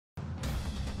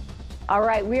All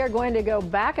right, we are going to go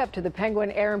back up to the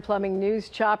Penguin Air and Plumbing News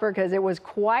chopper because it was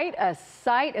quite a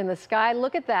sight in the sky.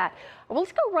 Look at that. Well,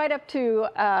 let's go right up to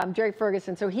Jerry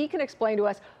Ferguson so he can explain to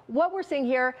us what we're seeing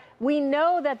here. We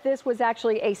know that this was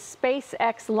actually a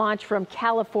SpaceX launch from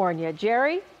California.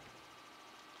 Jerry?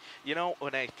 You know,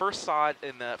 when I first saw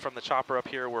it from the chopper up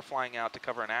here, we're flying out to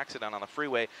cover an accident on the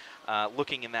freeway,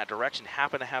 looking in that direction,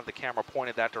 happened to have the camera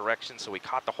pointed that direction, so we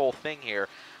caught the whole thing here.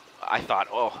 I thought,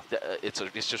 oh,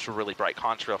 it's just a really bright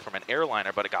contrail from an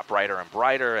airliner, but it got brighter and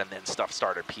brighter, and then stuff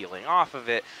started peeling off of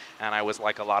it, and I was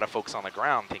like a lot of folks on the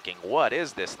ground thinking, what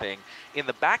is this thing? In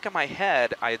the back of my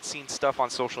head, I had seen stuff on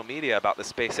social media about the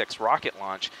SpaceX rocket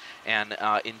launch, and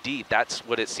indeed, that's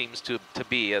what it seems to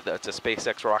be. It's a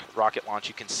SpaceX rocket launch.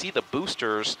 You can see the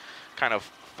boosters kind of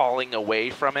falling away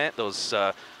from it, those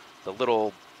the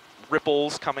little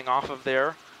ripples coming off of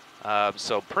there.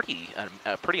 So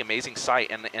a pretty amazing sight,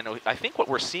 and I think what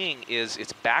we're seeing is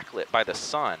it's backlit by the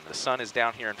sun. The sun is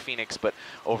down here in Phoenix, but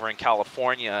over in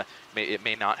California, it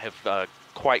may not have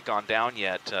quite gone down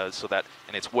yet.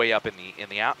 And it's way up in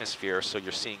the atmosphere. So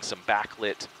you're seeing some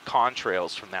backlit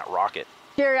contrails from that rocket.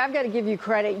 Jerry, I've got to give you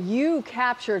credit. You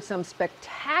captured some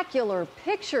spectacular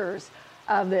pictures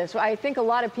of this. I think a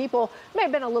lot of people may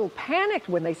have been a little panicked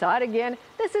when they saw it. Again,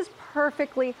 this is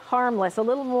perfectly harmless. A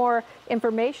little more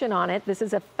information on it. This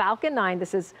is a Falcon 9.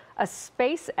 This is a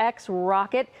SpaceX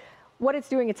rocket. What it's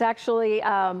doing, it's actually,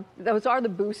 those are the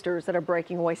boosters that are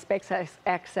breaking away.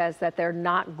 SpaceX says that they're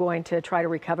not going to try to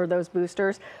recover those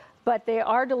boosters, but they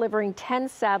are delivering 10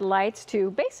 satellites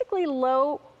to basically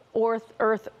low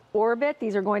Earth orbit.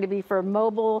 These are going to be for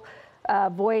mobile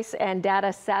voice and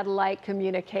data satellite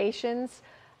communications.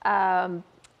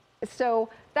 So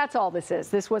that's all this is.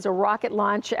 This was a rocket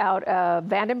launch out of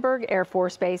Vandenberg Air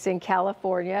Force Base in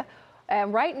California.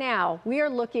 And right now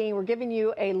we're giving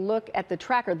you a look at the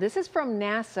tracker. This is from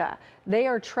NASA. They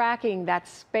are tracking that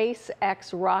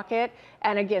SpaceX rocket.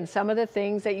 And again, some of the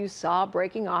things that you saw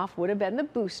breaking off would have been the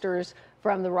boosters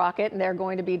from the rocket. And they're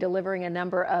going to be delivering a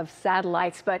number of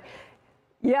satellites. But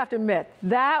you have to admit,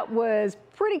 that was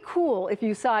pretty cool if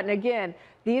you saw it. And again,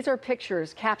 these are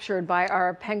pictures captured by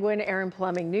our Penguin Air and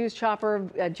Plumbing News chopper,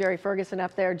 Jerry Ferguson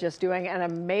up there just doing an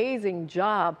amazing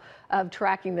job of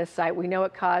tracking this site. We know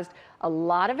it caused a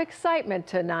lot of excitement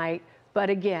tonight,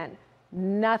 but again,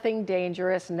 nothing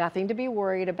dangerous, nothing to be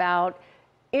worried about.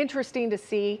 Interesting to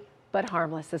see, but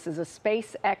harmless. This is a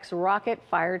SpaceX rocket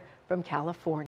fired from California.